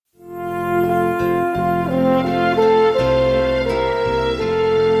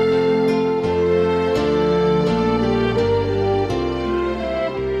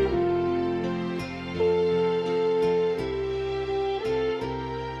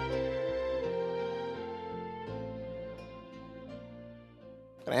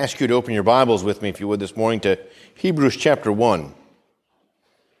I ask you to open your Bibles with me, if you would, this morning to Hebrews chapter 1.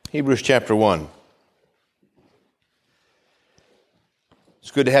 Hebrews chapter 1.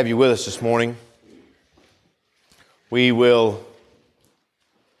 It's good to have you with us this morning. We will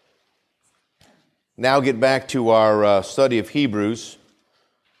now get back to our study of Hebrews,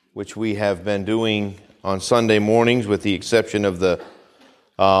 which we have been doing on Sunday mornings, with the exception of the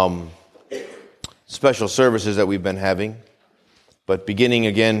special services that we've been having. But beginning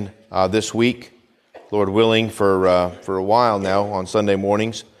again this week, Lord willing, for a while now on Sunday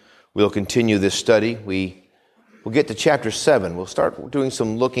mornings, we'll continue this study. We'll get to chapter 7. We'll start doing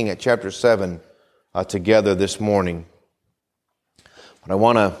some looking at chapter 7 together this morning. But I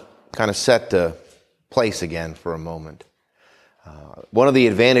want to kind of set the place again for a moment. One of the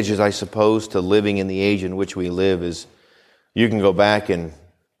advantages, I suppose, to living in the age in which we live is you can go back and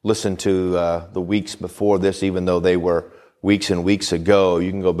listen to the weeks before this, even though they were weeks and weeks ago. You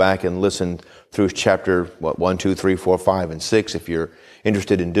can go back and listen through chapter 1, 2, 3, 4, 5, and 6 if you're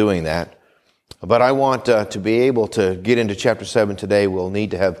interested in doing that. But I want to be able to get into chapter 7 today. We'll need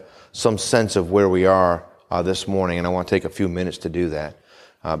to have some sense of where we are this morning, and I want to take a few minutes to do that.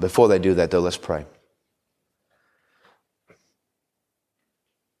 Before they do that, though, let's pray.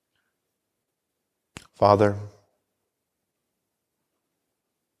 Father,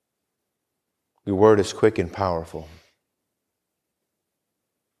 your word is quick and powerful.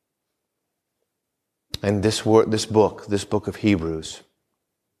 And this book of Hebrews,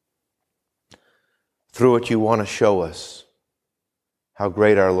 through it you want to show us how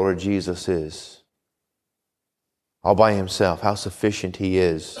great our Lord Jesus is. All by himself, how sufficient he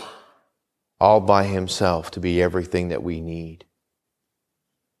is. All by himself to be everything that we need.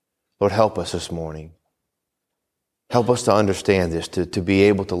 Lord, help us this morning. Help us to understand this, to be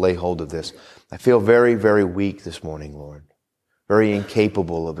able to lay hold of this. I feel very, very weak this morning, Lord. Very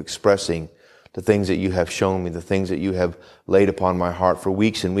incapable of expressing the things that you have shown me, the things that you have laid upon my heart for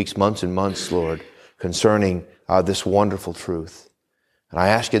weeks and weeks, months and months, Lord, concerning this wonderful truth. And I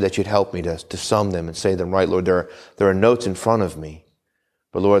ask you that you'd help me to sum them and say them right, Lord. There are notes in front of me,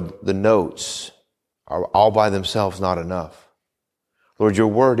 but Lord, the notes are all by themselves not enough. Lord, your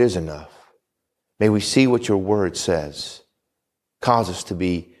word is enough. May we see what your word says. Cause us to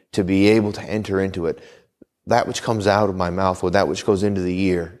be able to enter into it. That which comes out of my mouth, or that which goes into the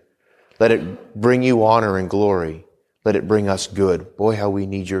ear, let it bring you honor and glory. Let it bring us good. Boy, how we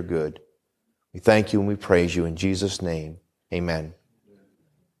need your good. We thank you and we praise you in Jesus' name. Amen.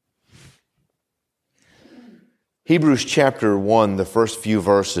 Hebrews chapter 1, the first few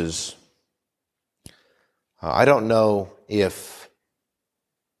verses. I don't know if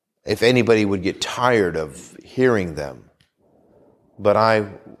anybody would get tired of hearing them, but I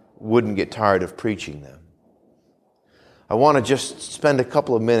wouldn't get tired of preaching them. I want to just spend a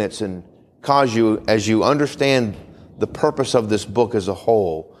couple of minutes and cause you, as you understand the purpose of this book as a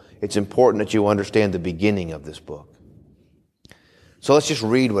whole, it's important that you understand the beginning of this book. So let's just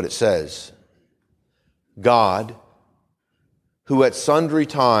read what it says. God, who at sundry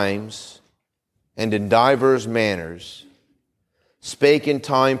times and in divers manners spake in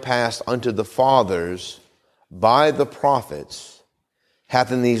time past unto the fathers by the prophets,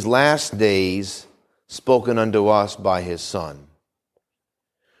 hath in these last days spoken unto us by his Son.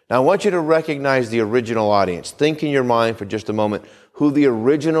 Now I want you to recognize the original audience. Think in your mind for just a moment who the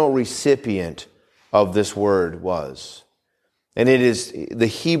original recipient of this word was. And it is the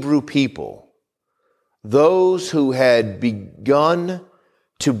Hebrew people. Those who had begun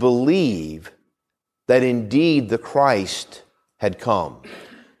to believe that indeed the Christ had come.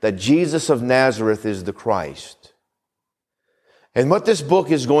 That Jesus of Nazareth is the Christ. And what this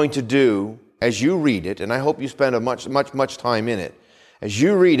book is going to do as you read it, and I hope you spend much time in it, as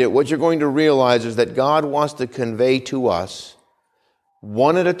you read it, what you're going to realize is that God wants to convey to us,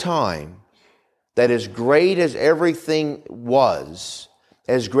 one at a time, that as great as everything was,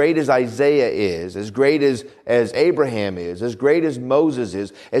 as great as Isaiah is, as great as Abraham is, as great as Moses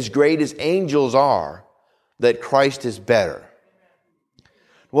is, as great as angels are, that Christ is better.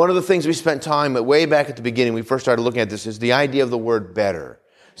 One of the things we spent time way back at the beginning, we first started looking at this, is the idea of the word better.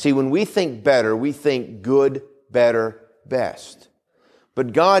 See, when we think better, we think good, better, best.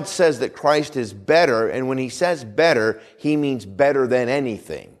 But God says that Christ is better, and when he says better, he means better than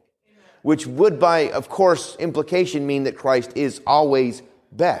anything. Which would, by, of course, implication mean that Christ is always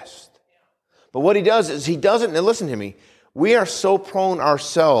best. But what he does is he doesn't, now listen to me, we are so prone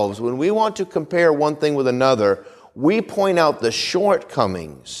ourselves, when we want to compare one thing with another, we point out the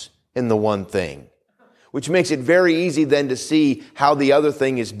shortcomings in the one thing, which makes it very easy then to see how the other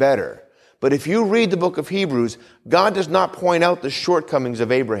thing is better. But if you read the book of Hebrews, God does not point out the shortcomings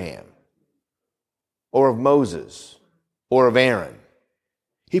of Abraham or of Moses or of Aaron.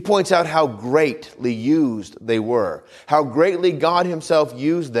 He points out how greatly used they were, how greatly God himself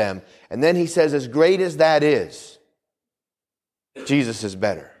used them. And then he says, as great as that is, Jesus is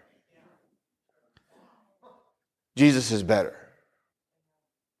better. Jesus is better.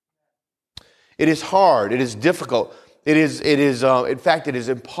 It is hard. It is difficult. In fact, it is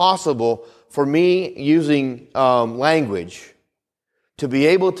impossible for me using language to be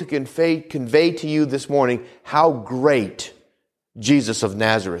able to convey to you this morning how great Jesus of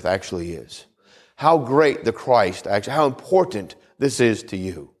Nazareth actually is. How great the Christ actually, how important this is to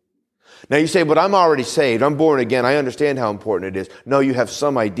you. Now you say, but I'm already saved. I'm born again. I understand how important it is. No, you have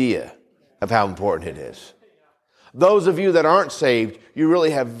some idea of how important it is. Those of you that aren't saved, you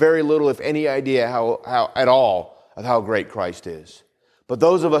really have very little, if any, idea how at all of how great Christ is. But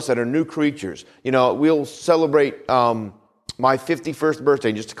those of us that are new creatures, we'll celebrate my 51st birthday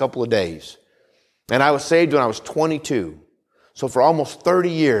in just a couple of days. And I was saved when I was 22. So for almost 30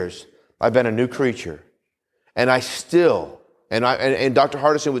 years, I've been a new creature. And I still, and Dr.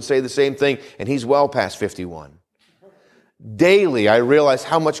 Hardison would say the same thing, and he's well past 51. Daily, I realize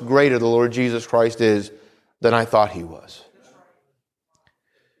how much greater the Lord Jesus Christ is than I thought he was.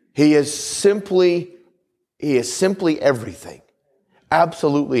 He is simply everything.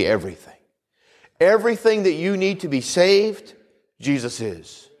 Absolutely everything. Everything that you need to be saved, Jesus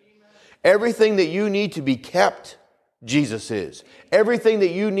is. Everything that you need to be kept, Jesus is. Everything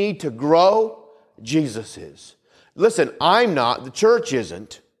that you need to grow, Jesus is. Listen, I'm not, the church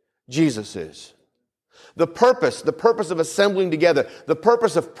isn't, Jesus is. The purpose of assembling together, the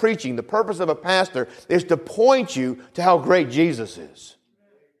purpose of preaching, the purpose of a pastor is to point you to how great Jesus is.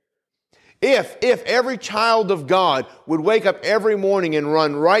 If every child of God would wake up every morning and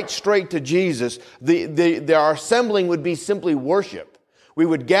run right straight to Jesus, our assembling would be simply worship. We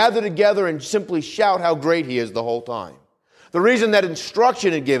would gather together and simply shout how great he is the whole time. The reason that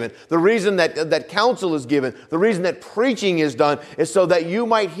instruction is given, the reason that counsel is given, the reason that preaching is done is so that you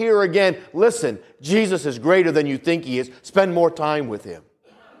might hear again, listen, Jesus is greater than you think he is. Spend more time with him.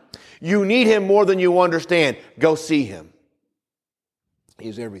 You need him more than you understand. Go see him. He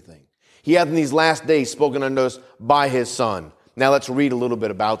is everything. He hath in these last days spoken unto us by his Son. Now let's read a little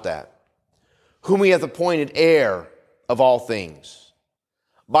bit about that. Whom he hath appointed heir of all things,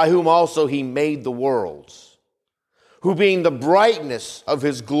 by whom also he made the worlds, who being the brightness of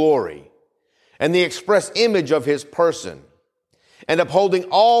his glory and the express image of his person, and upholding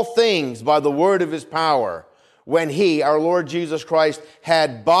all things by the word of his power, when he, our Lord Jesus Christ,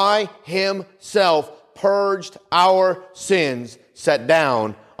 had by himself purged our sins, sat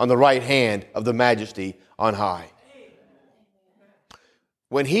down on the right hand of the majesty on high.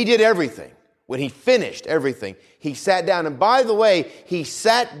 When he did everything, when he finished everything, he sat down. And by the way, he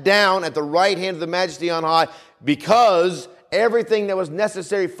sat down at the right hand of the majesty on high because everything that was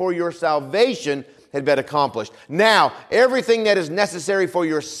necessary for your salvation had been accomplished. Now, everything that is necessary for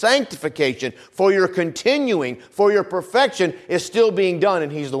your sanctification, for your continuing, for your perfection is still being done,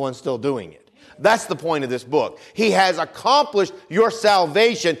 and he's the one still doing it. That's the point of this book. He has accomplished your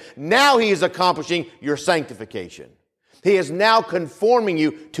salvation. Now he is accomplishing your sanctification. He is now conforming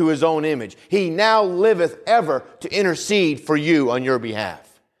you to his own image. He now liveth ever to intercede for you on your behalf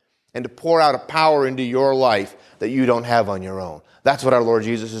and to pour out a power into your life that you don't have on your own. That's what our Lord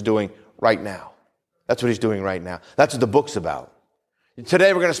Jesus is doing right now. That's what he's doing right now. That's what the book's about.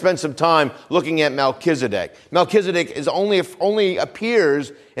 Today we're going to spend some time looking at Melchizedek. Melchizedek is only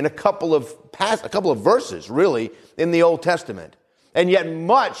appears in a couple of verses, really, in the Old Testament. And yet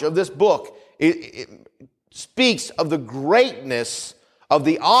much of this book it speaks of the greatness of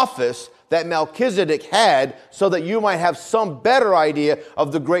the office that Melchizedek had so that you might have some better idea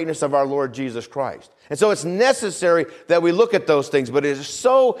of the greatness of our Lord Jesus Christ. And so it's necessary that we look at those things, but it is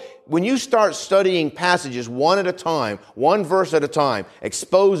so, when you start studying passages one at a time, one verse at a time,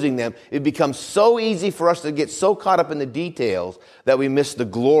 exposing them, it becomes so easy for us to get so caught up in the details that we miss the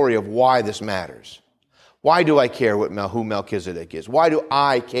glory of why this matters. Why do I care who Melchizedek is? Why do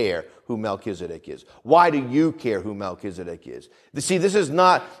I care who Melchizedek is? Why do you care who Melchizedek is? See, this is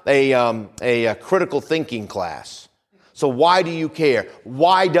not a critical thinking class. So why do you care?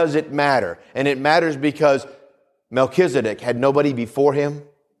 Why does it matter? And it matters because Melchizedek had nobody before him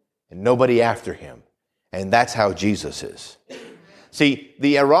and nobody after him. And that's how Jesus is. See,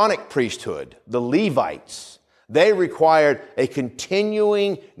 the Aaronic priesthood, the Levites, they required a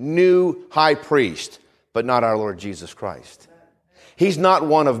continuing new high priest, but not our Lord Jesus Christ. He's not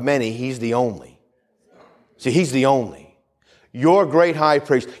one of many. He's the only. See, he's the only. Your great high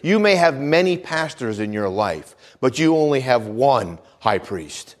priest. You may have many pastors in your life, but you only have one high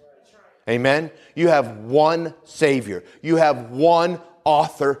priest. Amen? You have one Savior. You have one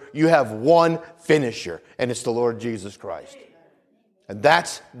author. You have one finisher. And it's the Lord Jesus Christ. And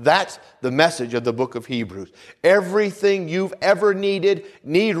that's the message of the book of Hebrews. Everything you've ever needed,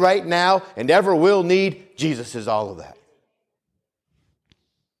 need right now, and ever will need, Jesus is all of that.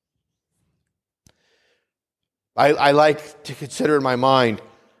 I like to consider in my mind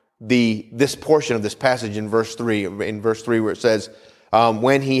this portion of this passage in verse 3. In verse 3 where it says,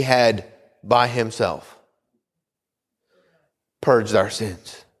 when he had by himself purged our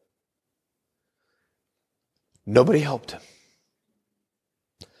sins. Nobody helped him.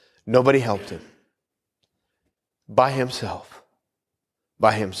 Nobody helped him. By himself.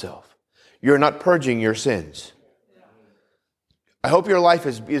 By himself. You're not purging your sins. I hope your life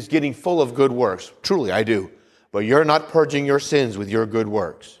is getting full of good works. Truly, I do. But you're not purging your sins with your good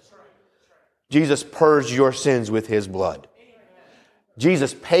works. Jesus purged your sins with his blood.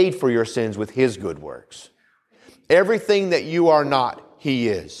 Jesus paid for your sins with his good works. Everything that you are not, he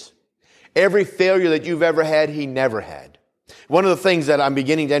is. Every failure that you've ever had, he never had. One of the things that I'm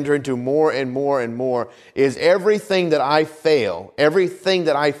beginning to enter into more and more and more is everything that I fail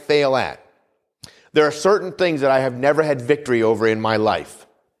at. There are certain things that I have never had victory over in my life,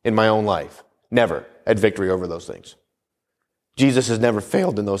 in my own life. Never had victory over those things. Jesus has never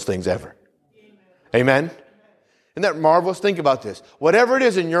failed in those things ever. Amen? Isn't that marvelous? Think about this. Whatever it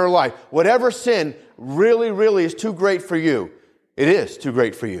is in your life, whatever sin really, really is too great for you, it is too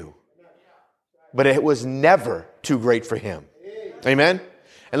great for you. But it was never too great for him. Amen?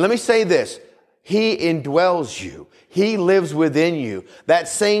 And let me say this. He indwells you. He lives within you. That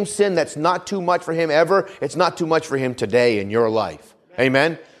same sin that's not too much for him ever, it's not too much for him today in your life.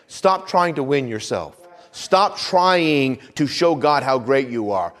 Amen? Stop trying to win yourself. Stop trying to show God how great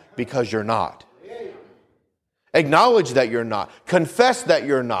you are, because you're not. Acknowledge that you're not. Confess that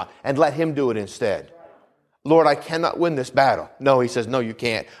you're not, and let him do it instead. Lord, I cannot win this battle. No, he says, no, you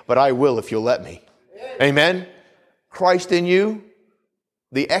can't, but I will if you'll let me. Amen? Christ in you,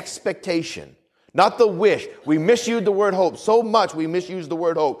 the expectation, not the wish. We misuse the word hope so much. We misuse the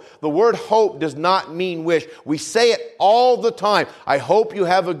word hope. The word hope does not mean wish. We say it all the time. I hope you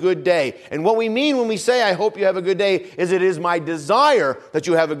have a good day. And what we mean when we say I hope you have a good day is it is my desire that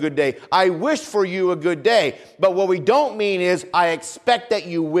you have a good day. I wish for you a good day. But what we don't mean is I expect that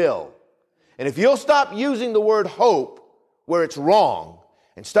you will. And if you'll stop using the word hope where it's wrong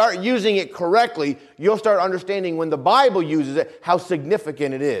and start using it correctly, you'll start understanding when the Bible uses it how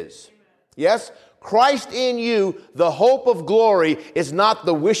significant it is. Yes? Christ in you, the hope of glory, is not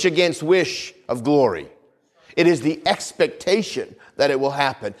the wish against wish of glory. It is the expectation that it will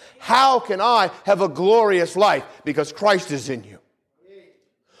happen. How can I have a glorious life? Because Christ is in you.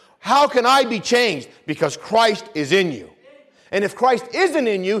 How can I be changed? Because Christ is in you. And if Christ isn't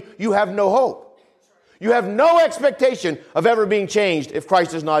in you, you have no hope. You have no expectation of ever being changed if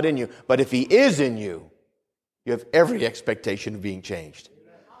Christ is not in you. But if he is in you, you have every expectation of being changed.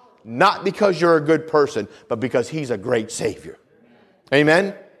 Not because you're a good person, but because he's a great Savior.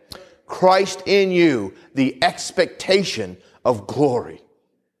 Amen? Christ in you, the expectation of glory.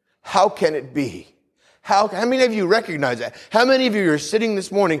 How can it be? How many of you recognize that? How many of you who are sitting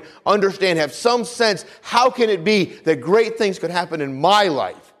this morning understand, have some sense, how can it be that great things could happen in my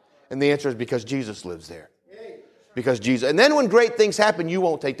life? And the answer is because Jesus lives there. Because Jesus. And then when great things happen, you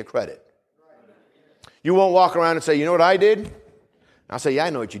won't take the credit. You won't walk around and say, you know what I did? I'll say, yeah, I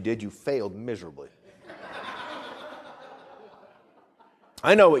know what you did. You failed miserably.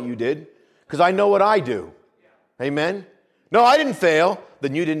 I know what you did because I know what I do. Amen? No, I didn't fail.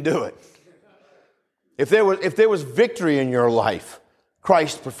 Then you didn't do it. If there was victory in your life,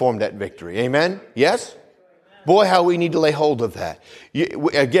 Christ performed that victory. Amen? Yes? Boy, how we need to lay hold of that.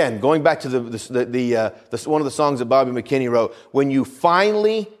 Again, going back to one of the songs that Bobby McKinney wrote, when you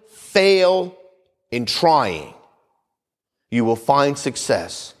finally fail in trying, you will find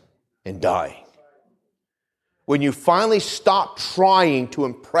success in dying. When you finally stop trying to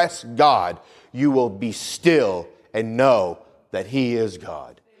impress God, you will be still and know that he is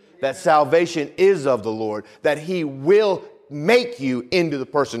God. That salvation is of the Lord. That he will make you into the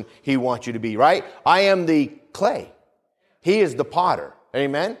person he wants you to be, right? I am the clay. He is the potter.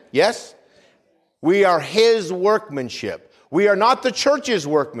 Amen? Yes? We are his workmanship. We are not the church's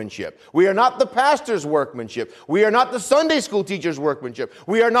workmanship. We are not the pastor's workmanship. We are not the Sunday school teacher's workmanship.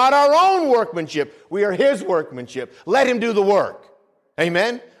 We are not our own workmanship. We are his workmanship. Let him do the work.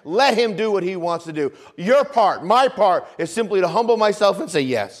 Amen? Let him do what he wants to do. Your part, my part, is simply to humble myself and say,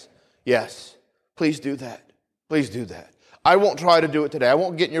 yes, yes, please do that. Please do that. I won't try to do it today. I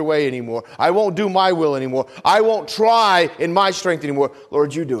won't get in your way anymore. I won't do my will anymore. I won't try in my strength anymore.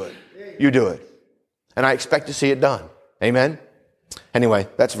 Lord, you do it. You do it. And I expect to see it done. Amen? Anyway,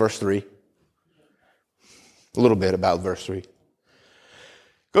 that's verse 3. A little bit about verse 3.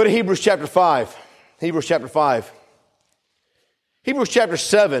 Go to Hebrews chapter 5. Hebrews chapter 5. Hebrews chapter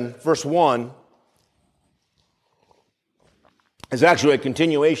 7, verse 1 is actually a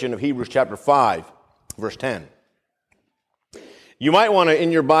continuation of Hebrews chapter 5, verse 10. You might want to,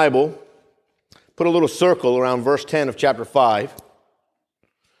 in your Bible, put a little circle around verse 10 of chapter 5,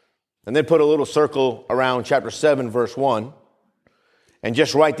 and then put a little circle around chapter 7, verse 1, and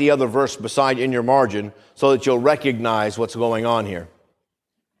just write the other verse beside in your margin so that you'll recognize what's going on here.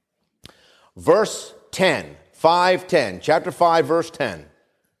 Verse 10, 5:10, chapter 5, verse 10.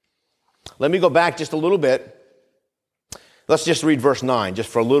 Let me go back just a little bit. Let's just read verse 9, just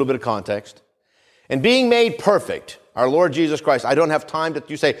for a little bit of context. And being made perfect, our Lord Jesus Christ. I don't have time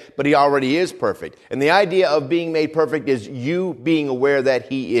to say, but he already is perfect. And the idea of being made perfect is you being aware that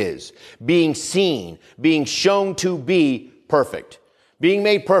he is. Being seen, being shown to be perfect. Being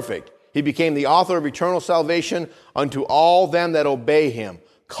made perfect, he became the author of eternal salvation unto all them that obey him.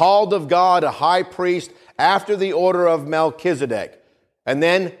 Called of God, a high priest after the order of Melchizedek. And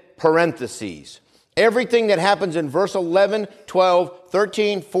then parentheses. Everything that happens in verse 11, 12,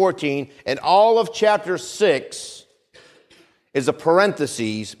 13, 14, and all of chapter 6 is a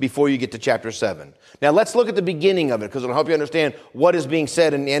parenthesis before you get to chapter 7. Now let's look at the beginning of it because it'll help you understand what is being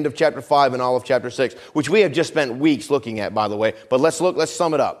said in the end of chapter 5 and all of chapter 6, which we have just spent weeks looking at, by the way. But let's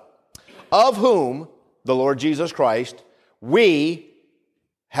sum it up. Of whom, the Lord Jesus Christ, we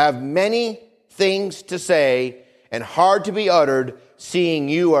have many things to say and hard to be uttered, seeing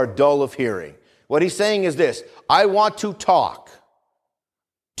you are dull of hearing. What he's saying is this: I want to talk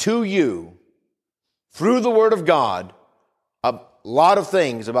to you through the Word of God a lot of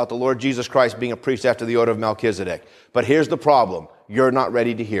things about the Lord Jesus Christ being a priest after the order of Melchizedek. But here's the problem. You're not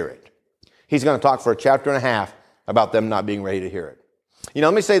ready to hear it. He's going to talk for a chapter and a half about them not being ready to hear it. You know,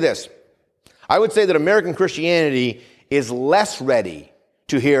 let me say this. I would say that American Christianity is less ready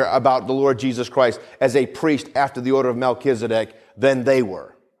to hear about the Lord Jesus Christ as a priest after the order of Melchizedek than they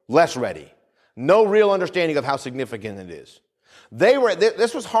were. Less ready. No real understanding of how significant it is.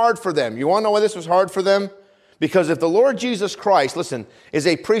 This was hard for them. You want to know why this was hard for them? Because if the Lord Jesus Christ, listen, is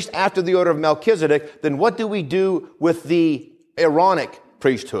a priest after the order of Melchizedek, then what do we do with the Aaronic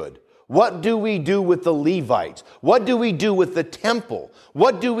priesthood? What do we do with the Levites? What do we do with the temple?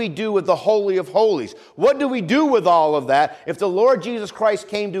 What do we do with the Holy of Holies? What do we do with all of that if the Lord Jesus Christ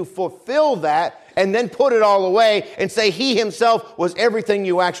came to fulfill that and then put it all away and say he himself was everything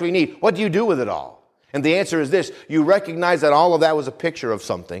you actually need? What do you do with it all? And the answer is this: you recognize that all of that was a picture of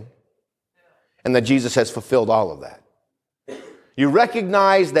something and that Jesus has fulfilled all of that. You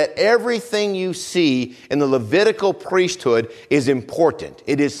recognize that everything you see in the Levitical priesthood is important.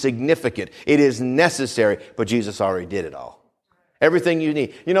 It is significant. It is necessary. But Jesus already did it all. Everything you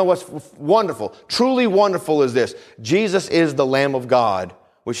need. You know what's wonderful, truly wonderful is this: Jesus is the Lamb of God,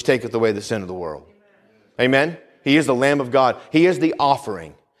 which taketh away the sin of the world. Amen? He is the Lamb of God. He is the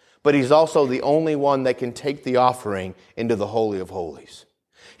offering. But he's also the only one that can take the offering into the Holy of Holies.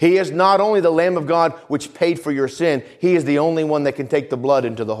 He is not only the Lamb of God which paid for your sin, he is the only one that can take the blood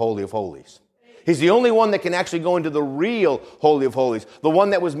into the Holy of Holies. He's the only one that can actually go into the real Holy of Holies, the one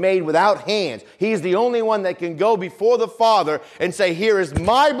that was made without hands. He is the only one that can go before the Father and say, here is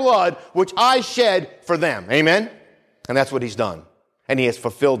my blood which I shed for them. Amen? And that's what he's done. And he has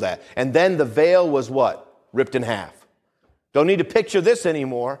fulfilled that. And then the veil was what? Ripped in half. Don't need to picture this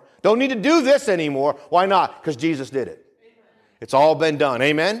anymore. Don't need to do this anymore. Why not? Because Jesus did it. It's all been done.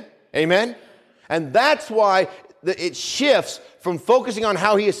 Amen? Amen? And that's why it shifts from focusing on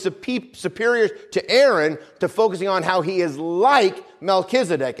how he is superior to Aaron to focusing on how he is like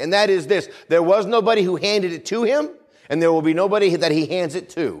Melchizedek. And that is this: there was nobody who handed it to him, and there will be nobody that he hands it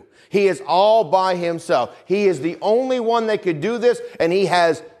to. He is all by himself. He is the only one that could do this, and he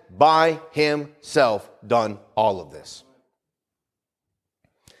has by himself done all of this.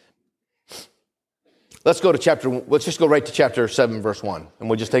 Let's just go right to chapter 7, verse 1. And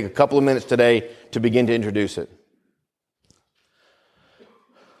we'll just take a couple of minutes today to begin to introduce it.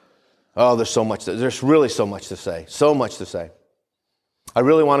 Oh, there's really so much to say. So much to say. I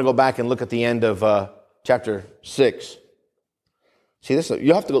really want to go back and look at the end of chapter 6. See, this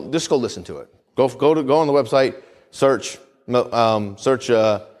you have to go, just go listen to it. Go on the website, search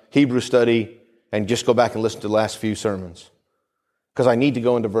Hebrew study, and just go back and listen to the last few sermons. Because I need to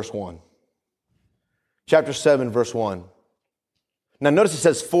go into verse 1. Chapter 7, verse 1. Now notice it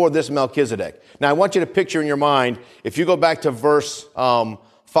says, for this Melchizedek. Now I want you to picture in your mind, if you go back to verse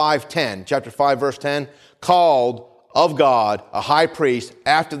 5:10, chapter 5, verse 10, called of God a high priest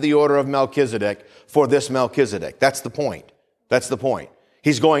after the order of Melchizedek for this Melchizedek. That's the point. That's the point.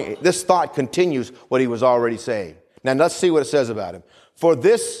 This thought continues what he was already saying. Now let's see what it says about him. For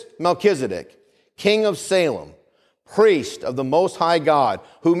this Melchizedek, king of Salem, priest of the Most High God,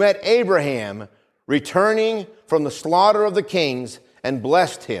 who met Abraham returning from the slaughter of the kings and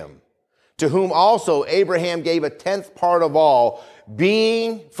blessed him, to whom also Abraham gave a 10th part of all,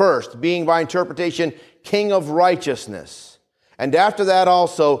 being by interpretation, king of righteousness, and after that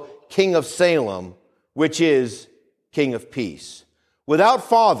also king of Salem, which is king of peace. Without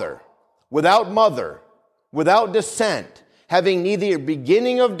father, without mother, without descent, having neither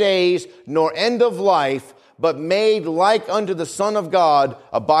beginning of days nor end of life, but made like unto the Son of God,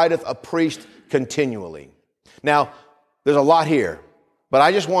 abideth a priest continually. Now, there's a lot here, but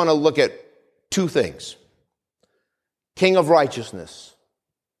I just want to look at two things. King of righteousness,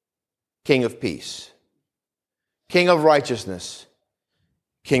 king of peace. King of righteousness,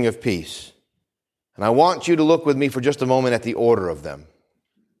 king of peace. And I want you to look with me for just a moment at the order of them.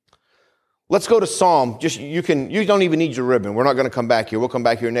 Let's go to Psalm. You don't even need your ribbon. We're not going to come back here. We'll come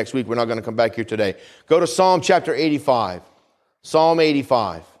back here next week. We're not going to come back here today. Go to Psalm chapter 85. Psalm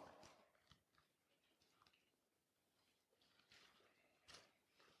 85.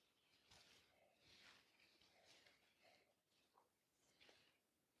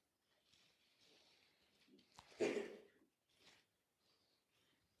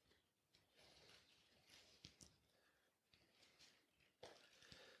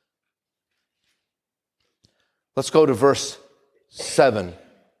 Let's go to verse 7.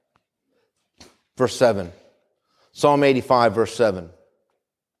 Verse 7. Psalm 85, verse 7.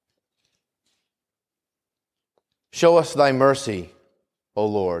 Show us thy mercy, O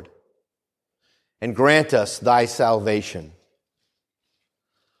Lord, and grant us thy salvation.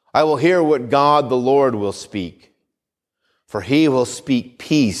 I will hear what God the Lord will speak, for he will speak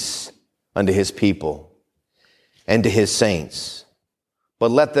peace unto his people and to his saints,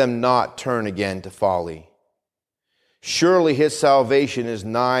 but let them not turn again to folly. Surely his salvation is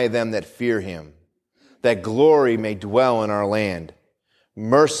nigh them that fear him, that glory may dwell in our land.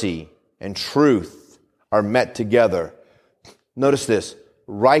 Mercy and truth are met together. Notice this,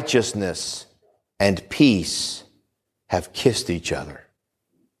 righteousness and peace have kissed each other.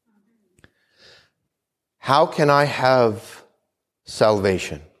 How can I have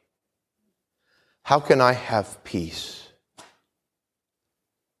salvation? How can I have peace?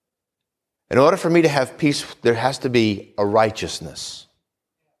 In order for me to have peace, there has to be a righteousness.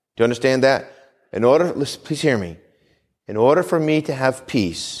 Do you understand that? Please hear me. In order for me to have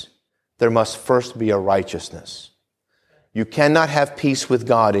peace, there must first be a righteousness. You cannot have peace with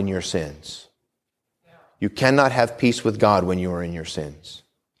God in your sins. You cannot have peace with God when you are in your sins.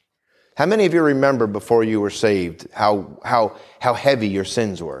 How many of you remember before you were saved how heavy your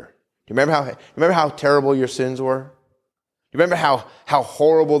sins were? Do you remember how terrible your sins were? Do you remember how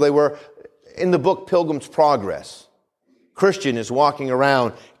horrible they were? In the book Pilgrim's Progress, Christian is walking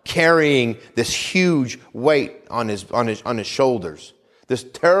around carrying this huge weight on his shoulders. This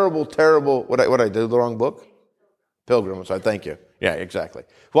terrible, what I did the wrong book? Pilgrim, I'm sorry, thank you. Yeah, exactly.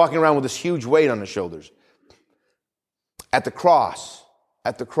 Walking around with this huge weight on his shoulders. At the cross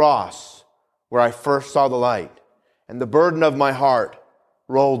where I first saw the light, and the burden of my heart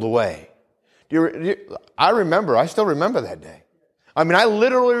rolled away. I still remember that day. I mean, I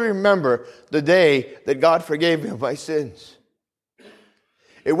literally remember the day that God forgave me of my sins.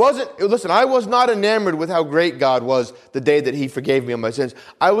 I was not enamored with how great God was the day that he forgave me of my sins.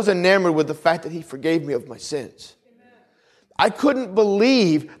 I was enamored with the fact that he forgave me of my sins. I couldn't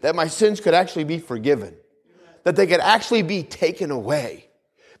believe that my sins could actually be forgiven, that they could actually be taken away.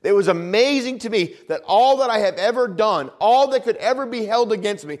 It was amazing to me that all that I have ever done, all that could ever be held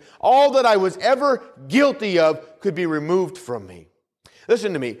against me, all that I was ever guilty of could be removed from me.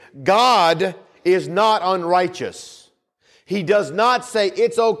 Listen to me. God is not unrighteous. He does not say,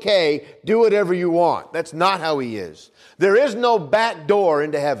 it's okay, do whatever you want. That's not how he is. There is no back door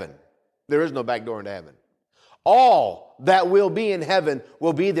into heaven. There is no back door into heaven. All that will be in heaven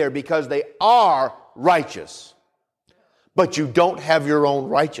will be there because they are righteous. But you don't have your own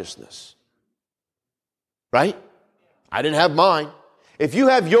righteousness. Right? I didn't have mine. If you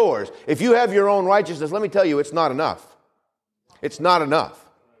have yours, if you have your own righteousness, let me tell you, it's not enough. It's not enough.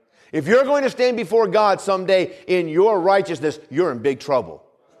 If you're going to stand before God someday in your righteousness, you're in big trouble.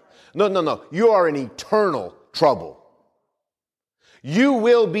 No. You are in eternal trouble. You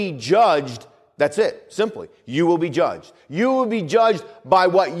will be judged That's it, simply. You will be judged. You will be judged by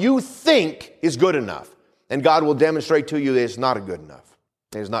what you think is good enough. And God will demonstrate to you that it's not good enough.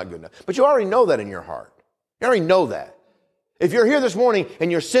 It's not good enough. But you already know that in your heart. You already know that. If you're here this morning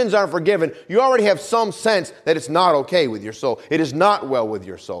and your sins aren't forgiven, you already have some sense that it's not okay with your soul. It is not well with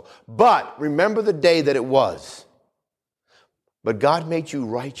your soul. But remember the day that it was. But God made you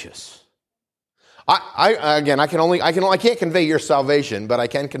righteous. I can't convey your salvation, but I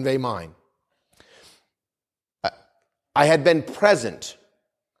can convey mine. I had been present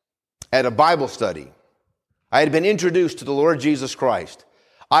at a Bible study. I had been introduced to the Lord Jesus Christ.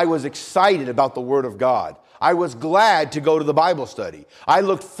 I was excited about the Word of God. I was glad to go to the Bible study. I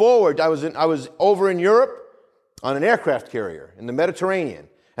looked forward. I was over in Europe on an aircraft carrier in the Mediterranean.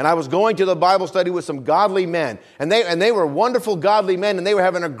 And I was going to the Bible study with some godly men. And they were wonderful godly men, and they were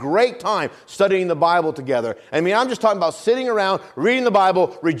having a great time studying the Bible together. I mean, I'm just talking about sitting around, reading the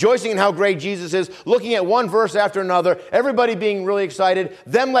Bible, rejoicing in how great Jesus is, looking at one verse after another, everybody being really excited,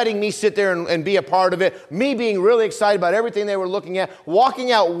 them letting me sit there and be a part of it, me being really excited about everything they were looking at,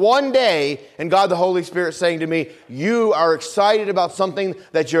 walking out one day, and God the Holy Spirit saying to me, you are excited about something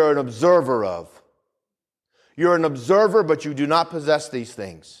that you're an observer of. You're an observer, but you do not possess these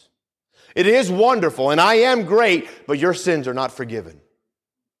things. It is wonderful, and I am great, but your sins are not forgiven.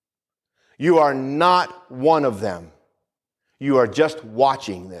 You are not one of them. You are just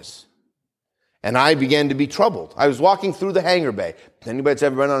watching this. And I began to be troubled. I was walking through the hangar bay. Anybody that's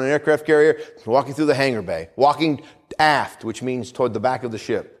ever been on an aircraft carrier? Walking through the hangar bay. Walking aft, which means toward the back of the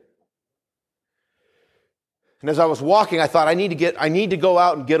ship. And as I was walking, I thought, I need to go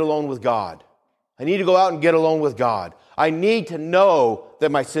out and get alone with God. I need to go out and get alone with God. I need to know that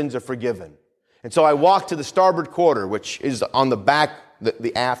my sins are forgiven. And so I walked to the starboard quarter, which is on the back,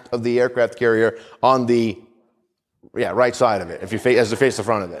 the aft of the aircraft carrier, on the right side of it, as you face the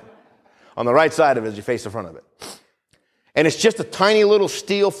front of it. On the right side of it as you face the front of it. And it's just a tiny little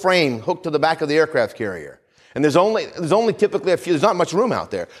steel frame hooked to the back of the aircraft carrier. And there's only typically there's not much room out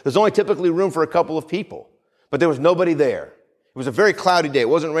there. There's only typically room for a couple of people. But there was nobody there. It was a very cloudy day. It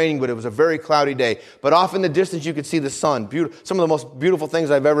wasn't raining, but it was a very cloudy day. But off in the distance, you could see the sun. Some of the most beautiful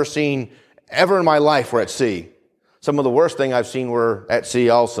things I've ever seen, ever in my life, were at sea. Some of the worst thing I've seen were at sea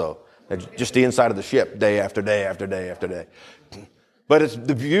also. Just the inside of the ship, day after day after day after day. But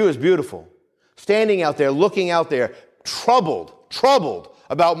the view is beautiful. Standing out there, looking out there, troubled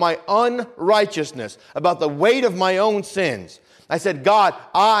about my unrighteousness, about the weight of my own sins. I said, God,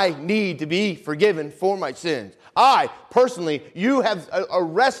 I need to be forgiven for my sins. I, personally, you have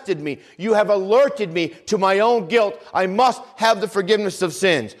arrested me. You have alerted me to my own guilt. I must have the forgiveness of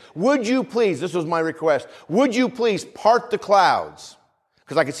sins. Would you please, this was my request, would you please part the clouds?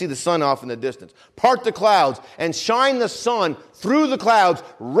 Because I could see the sun off in the distance. Part the clouds and shine the sun through the clouds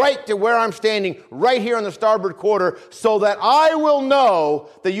right to where I'm standing, right here on the starboard quarter, so that I will know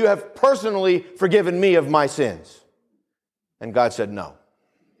that you have personally forgiven me of my sins. And God said, no.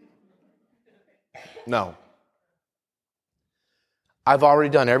 No. I've already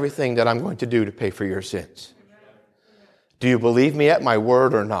done everything that I'm going to do to pay for your sins. Do you believe me at my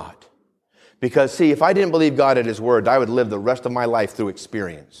word or not? Because, see, if I didn't believe God at His word, I would live the rest of my life through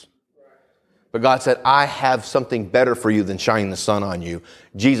experience. But God said, I have something better for you than shining the sun on you.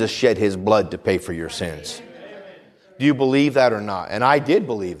 Jesus shed His blood to pay for your sins. Do you believe that or not? And I did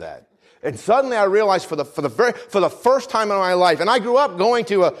believe that. And suddenly I realized for the first time in my life, and I grew up going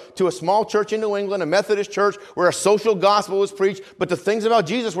to a small church in New England, a Methodist church, where a social gospel was preached, but the things about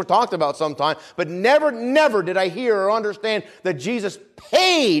Jesus were talked about sometime. But never did I hear or understand that Jesus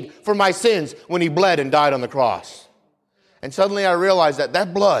paid for my sins when He bled and died on the cross. And suddenly I realized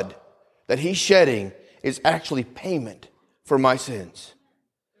that blood that He's shedding is actually payment for my sins.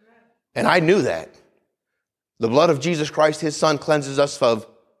 And I knew that. The blood of Jesus Christ, His Son, cleanses us of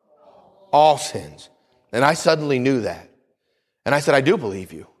all sins. And I suddenly knew that. And I said, I do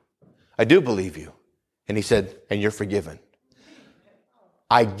believe you. I do believe you. And He said, and you're forgiven.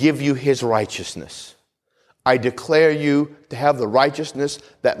 I give you His righteousness. I declare you to have the righteousness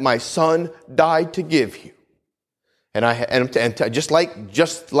that my Son died to give you. And just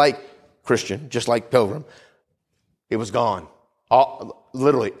like Christian, just like Pilgrim, it was gone.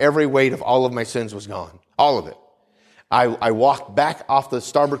 Literally, every weight of all of my sins was gone. All of it. I walked back off the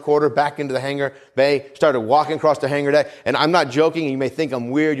starboard quarter, back into the hangar bay, started walking across the hangar deck. And I'm not joking. You may think I'm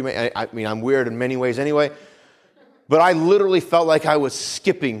weird. I'm weird in many ways anyway. But I literally felt like I was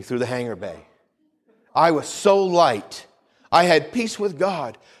skipping through the hangar bay. I was so light. I had peace with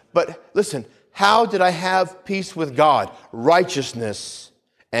God. But listen, how did I have peace with God? Righteousness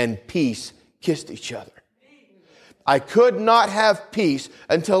and peace kissed each other. I could not have peace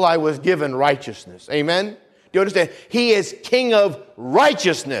until I was given righteousness. Amen? Do you understand? He is King of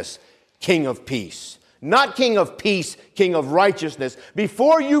righteousness, King of peace. Not King of peace, King of righteousness.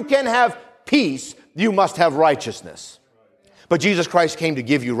 Before you can have peace, you must have righteousness. But Jesus Christ came to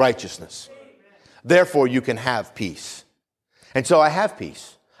give you righteousness. Therefore, you can have peace. And so I have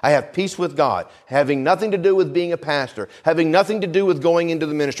peace. I have peace with God, having nothing to do with being a pastor, having nothing to do with going into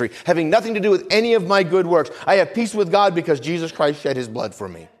the ministry, having nothing to do with any of my good works. I have peace with God because Jesus Christ shed his blood for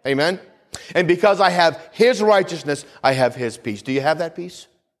me. Amen? And because I have his righteousness, I have his peace. Do you have that peace?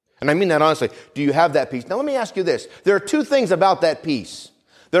 And I mean that honestly. Do you have that peace? Now let me ask you this. There are two things about that peace.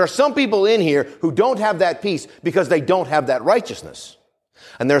 There are some people in here who don't have that peace because they don't have that righteousness.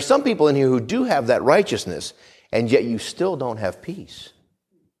 And there are some people in here who do have that righteousness, and yet you still don't have peace.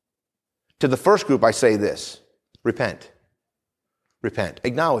 To the first group, I say this: repent. Repent.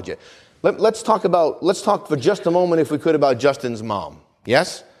 Acknowledge it. Let's talk for just a moment, if we could, about Justin's mom.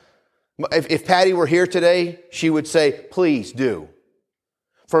 Yes? If Patty were here today, she would say, please do.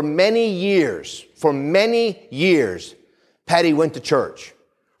 For many years, Patty went to church.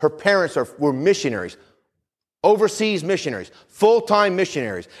 Her parents were missionaries, overseas missionaries, full-time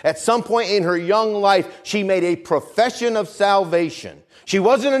missionaries. At some point in her young life, she made a profession of salvation. She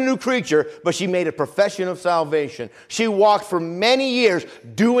wasn't a new creature, but she made a profession of salvation. She walked for many years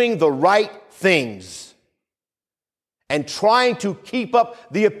doing the right things and trying to keep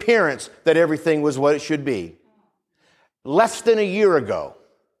up the appearance that everything was what it should be. Less than a year ago,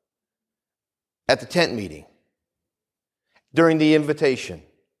 at the tent meeting, during the invitation,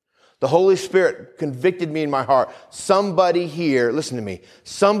 the Holy Spirit convicted me in my heart. Somebody here, listen to me,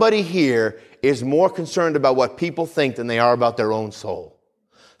 somebody here is more concerned about what people think than they are about their own soul.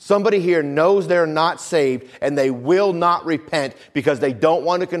 Somebody here knows they're not saved and they will not repent because they don't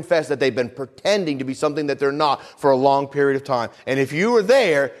want to confess that they've been pretending to be something that they're not for a long period of time. And if you were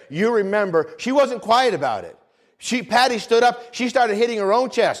there, you remember she wasn't quiet about it. Patty stood up, she started hitting her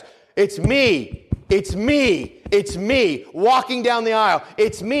own chest. It's me. It's me. It's me. Walking down the aisle.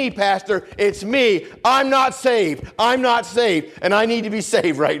 It's me, Pastor. It's me. I'm not saved. I'm not saved. And I need to be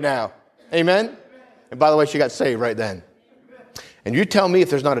saved right now. Amen? And by the way, she got saved right then. And you tell me if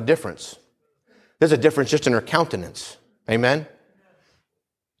there's not a difference. There's a difference just in her countenance. Amen?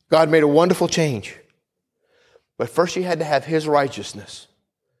 God made a wonderful change. But first she had to have his righteousness.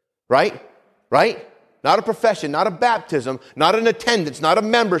 Right? Right? Not a profession, not a baptism, not an attendance, not a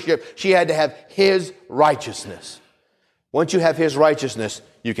membership. She had to have his righteousness. Once you have his righteousness,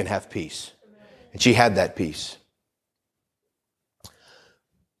 you can have peace. And she had that peace.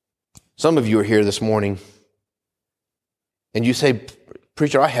 Some of you are here this morning and you say,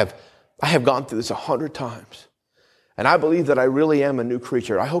 preacher, I have gone through this 100 times. And I believe that I really am a new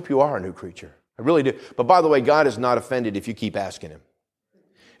creature. I hope you are a new creature. I really do. But by the way, God is not offended if you keep asking him.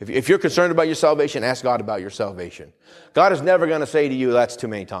 If you're concerned about your salvation, ask God about your salvation. God is never going to say to you, that's too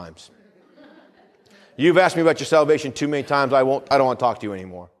many times. You've asked me about your salvation too many times, I don't want to talk to you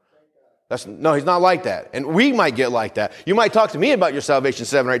anymore. No, he's not like that. And we might get like that. You might talk to me about your salvation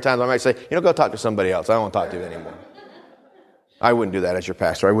 7 or 8 times. I might say, go talk to somebody else. I don't want to talk to you anymore. I wouldn't do that as your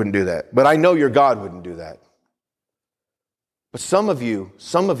pastor. I wouldn't do that. But I know your God wouldn't do that. But some of you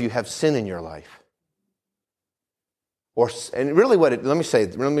have sin in your life. And really let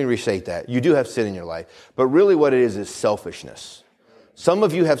me restate that. You do have sin in your life. But really what it is selfishness. Some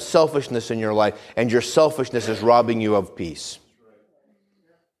of you have selfishness in your life, and your selfishness is robbing you of peace.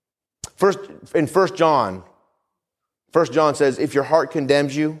 In 1 John says, if your heart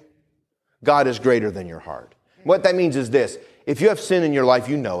condemns you, God is greater than your heart. What that means is this. If you have sin in your life,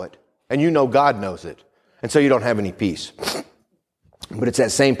 you know it, and you know God knows it, and so you don't have any peace. But it's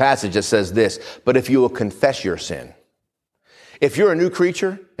that same passage that says this, but if you will confess your sin. If you're a new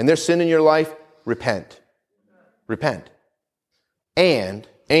creature and there's sin in your life, repent. Repent. And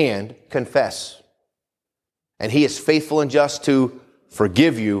confess. And he is faithful and just to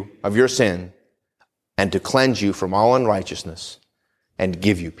forgive you of your sin and to cleanse you from all unrighteousness and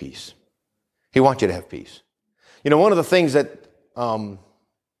give you peace. He wants you to have peace. One of the things that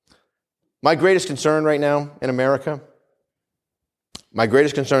my greatest concern right now in America,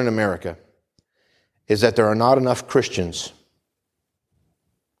 is that there are not enough Christians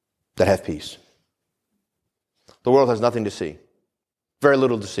that have peace. The world has nothing to see. Very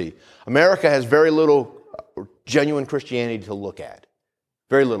little to see. America has very little genuine Christianity to look at.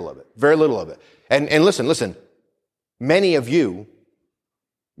 Very little of it. Very little of it. And listen. Many of you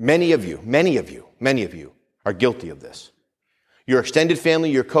are guilty of this. Your extended family,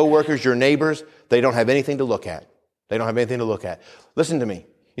 your coworkers, your neighbors, they don't have anything to look at. They don't have anything to look at. Listen to me.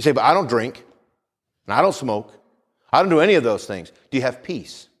 You say, but I don't drink, and I don't smoke, I don't do any of those things. Do you have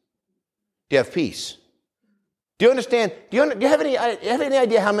peace? Do you have peace? Do you understand? Do you have any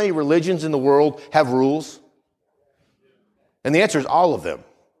idea how many religions in the world have rules? And the answer is all of them.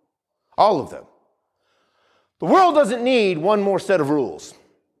 All of them. The world doesn't need one more set of rules.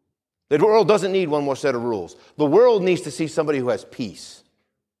 The world doesn't need one more set of rules. The world needs to see somebody who has peace.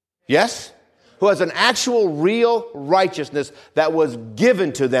 Yes? Who has an actual, real righteousness that was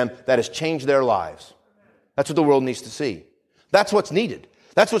given to them that has changed their lives. That's what the world needs to see. That's what's needed.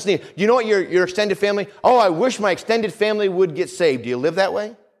 That's what's needed. You know what, your extended family? Oh, I wish my extended family would get saved. Do you live that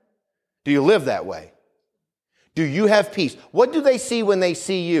way? Do you live that way? Do you have peace? What do they see when they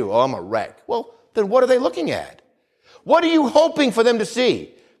see you? Oh, I'm a wreck. Well, then what are they looking at? What are you hoping for them to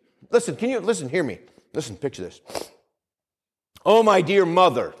see? Listen, hear me. Listen, picture this. Oh, my dear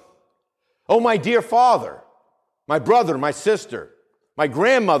mother. Oh, my dear father. My brother, my sister, my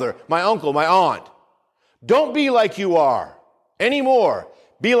grandmother, my uncle, my aunt. Don't be like you are anymore.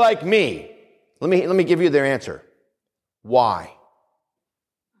 Be like me. Let me give you their answer. Why?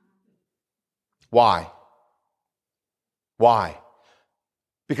 Why? Why?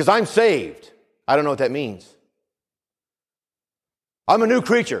 Because I'm saved. I don't know what that means. I'm a new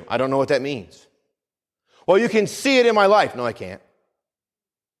creature. I don't know what that means. Well, you can see it in my life. No, I can't.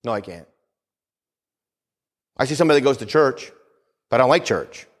 No, I can't. I see somebody that goes to church, but I don't like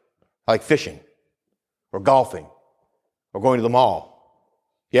church. I like fishing or golfing or going to the mall.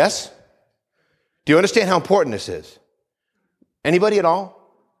 Yes? Do you understand how important this is? Anybody at all?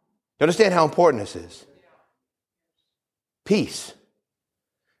 Do you understand how important this is? Peace.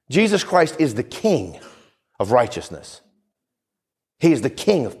 Jesus Christ is the King of righteousness. He is the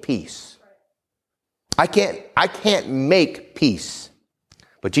King of peace. I can't make peace,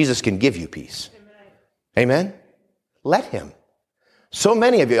 but Jesus can give you peace. Amen? Let him. So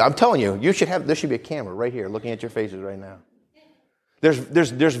many of you, I'm telling you, there should be a camera right here looking at your faces right now.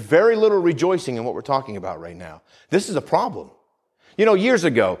 There's very little rejoicing in what we're talking about right now. This is a problem. You know, years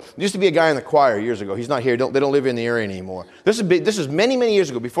ago, there used to be a guy in the choir years ago. He's not here. They don't live in the area anymore. This is many, many years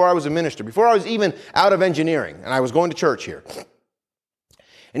ago, before I was a minister, before I was even out of engineering, and I was going to church here.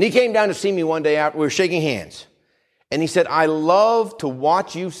 And he came down to see me one day after we were shaking hands. And he said, I love to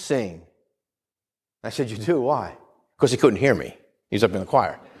watch you sing. I said, you do? Why? Because he couldn't hear me. He's up in the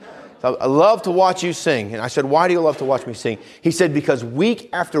choir. So, I love to watch you sing. And I said, why do you love to watch me sing? He said, because week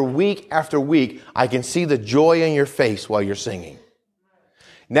after week after week, I can see the joy in your face while you're singing.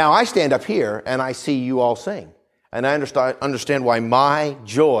 Now I stand up here and I see you all sing. And I understand why my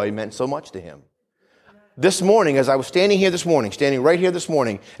joy meant so much to him. This morning, as I was standing right here this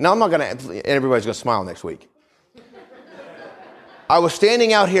morning, now I'm not going to, everybody's going to smile next week. I was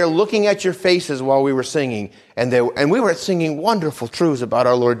standing out here looking at your faces while we were singing, and we were singing wonderful truths about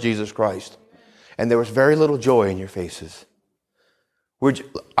our Lord Jesus Christ. And there was very little joy in your faces.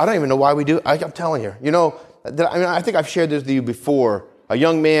 I don't even know why we do it. I'm telling you. You know, I think I've shared this with you before. A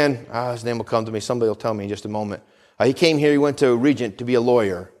young man, his name will come to me. Somebody will tell me in just a moment. He came here. He went to Regent to be a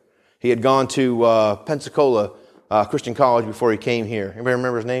lawyer. He had gone to Pensacola Christian College before he came here. Anybody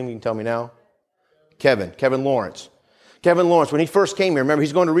remember his name? You can tell me now. Kevin Lawrence. Kevin Lawrence, when he first came here, remember,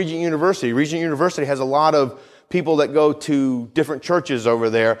 he's going to Regent University. Regent University has a lot of people that go to different churches over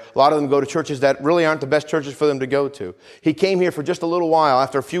there. A lot of them go to churches that really aren't the best churches for them to go to. He came here for just a little while.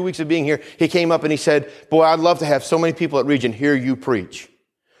 After a few weeks of being here, he came up and he said, boy, I'd love to have so many people at Regent hear you preach,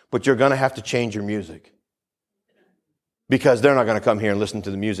 but you're going to have to change your music because they're not going to come here and listen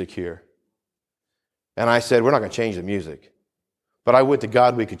to the music here. And I said, we're not going to change the music, but I would to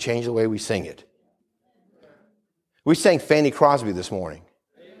God we could change the way we sing it. We sang Fanny Crosby this morning,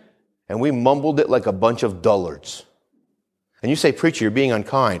 and we mumbled it like a bunch of dullards. And you say, preacher, you're being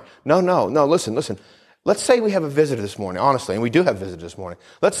unkind. No, listen. Let's say we have a visitor this morning, honestly, and we do have visitors this morning.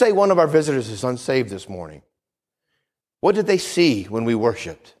 Let's say one of our visitors is unsaved this morning. What did they see when we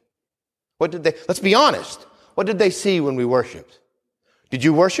worshiped? Let's be honest. What did they see when we worshiped? Did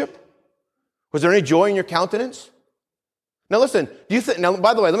you worship? Was there any joy in your countenance? Now listen, now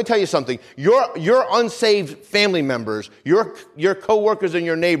by the way, let me tell you something. Your unsaved family members, your co-workers and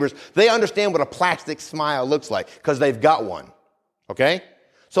your neighbors, they understand what a plastic smile looks like because they've got one. Okay?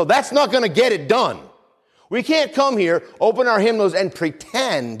 So that's not going to get it done. We can't come here, open our hymnals and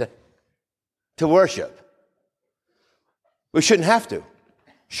pretend to worship. We shouldn't have to.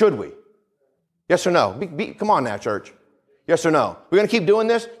 Should we? Yes or no? Come on now, church. Yes or no? We're going to keep doing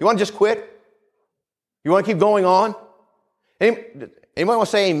this? You want to just quit? You want to keep going on? Anybody want to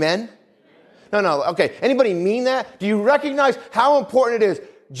say amen? No. Okay. Anybody mean that? Do you recognize how important it is?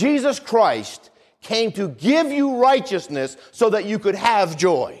 Jesus Christ came to give you righteousness so that you could have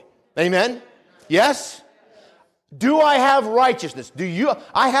joy. Amen? Yes? Do I have righteousness? Do you?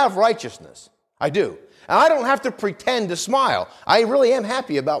 I have righteousness. I do. And I don't have to pretend to smile. I really am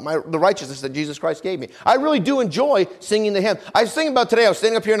happy about the righteousness that Jesus Christ gave me. I really do enjoy singing the hymn. I was thinking about today, I was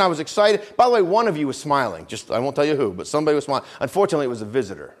standing up here and I was excited. By the way, one of you was smiling. I won't tell you who, but somebody was smiling. Unfortunately, it was a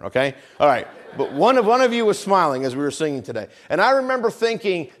visitor, okay? All right. But one of you was smiling as we were singing today. And I remember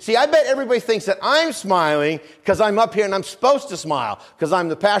thinking, see, I bet everybody thinks that I'm smiling because I'm up here and I'm supposed to smile because I'm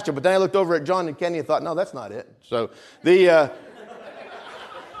the pastor. But then I looked over at John and Kenny and thought, no, that's not it. So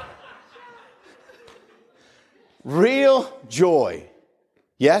real joy.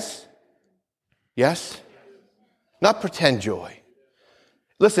 Yes? Yes? Not pretend joy.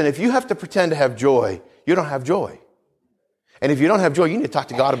 Listen, if you have to pretend to have joy, you don't have joy. And if you don't have joy, you need to talk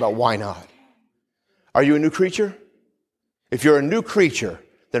to God about why not. Are you a new creature? If you're a new creature,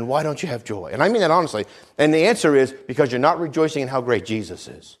 then why don't you have joy? And I mean that honestly. And the answer is because you're not rejoicing in how great Jesus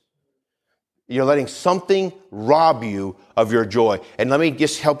is. You're letting something rob you of your joy. And let me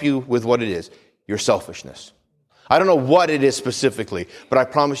just help you with what it is. Your selfishness. I don't know what it is specifically, but I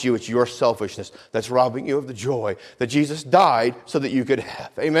promise you it's your selfishness that's robbing you of the joy that Jesus died so that you could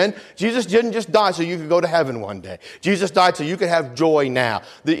have. Amen? Jesus didn't just die so you could go to heaven one day. Jesus died so you could have joy now.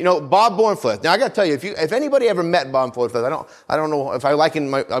 Bob Bornfleth. Now, I got to tell you, if anybody ever met Bob Bornfleth, I don't know if I like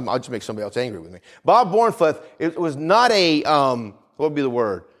him, I'll just make somebody else angry with me. Bob Bornfleth, it was not a, what would be the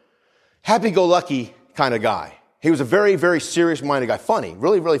word? Happy-go-lucky kind of guy. He was a very, very serious-minded guy. Funny,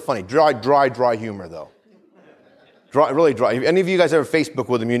 really, really funny. Dry humor, though. Really dry. If any of you guys ever Facebook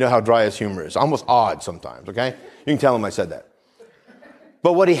with him, you know how dry his humor is. Almost odd sometimes, okay? You can tell him I said that.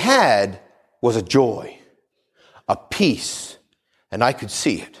 But what he had was a joy, a peace, and I could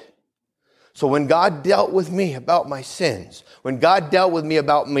see it. So when God dealt with me about my sins, when God dealt with me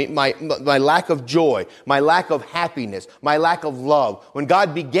about my lack of joy, my lack of happiness, my lack of love, when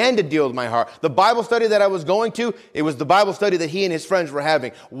God began to deal with my heart, the Bible study that I was going to, it was the Bible study that he and his friends were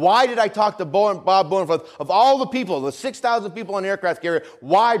having. Why did I talk to Bob Bornfleth? Of all the people, the 6,000 people on the aircraft carrier,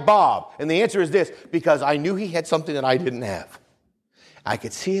 why Bob? And the answer is this, because I knew he had something that I didn't have. I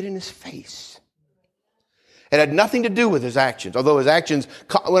could see it in his face. It had nothing to do with his actions, although his actions,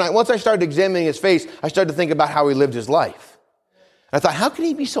 once I started examining his face, I started to think about how he lived his life. And I thought, how can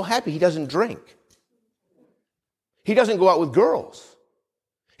he be so happy he doesn't drink? He doesn't go out with girls.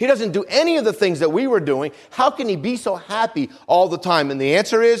 He doesn't do any of the things that we were doing. How can he be so happy all the time? And the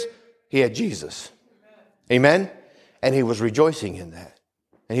answer is, he had Jesus. Amen? And he was rejoicing in that.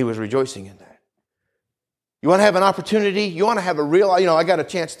 And he was rejoicing in that. You want to have an opportunity? You want to have a real, I got a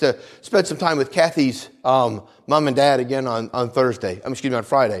chance to spend some time with Kathy's mom and dad again on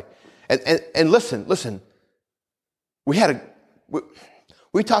Friday. And listen.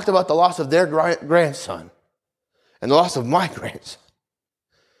 We talked about the loss of their grandson and the loss of my grandson.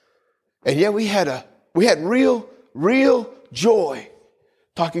 And yet we had real joy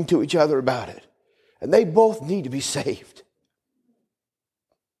talking to each other about it. And they both need to be saved.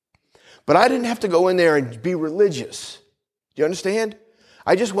 But I didn't have to go in there and be religious. Do you understand?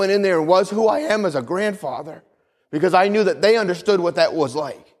 I just went in there and was who I am as a grandfather because I knew that they understood what that was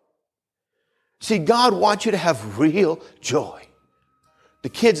like. See, God wants you to have real joy. The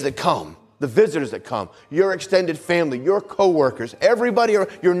kids that come, the visitors that come, your extended family, your coworkers, everybody,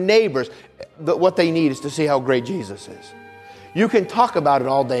 your neighbors, what they need is to see how great Jesus is. You can talk about it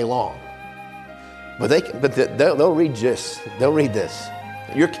all day long, but they'll read this. They'll read this.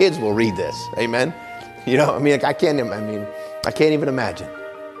 Your kids will read this. Amen? I can't even imagine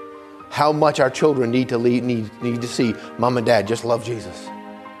how much our children need to see mom and dad just love Jesus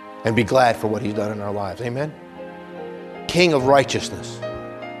and be glad for what he's done in our lives. Amen? King of righteousness.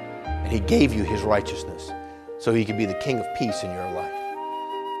 And he gave you his righteousness so he could be the king of peace in your life.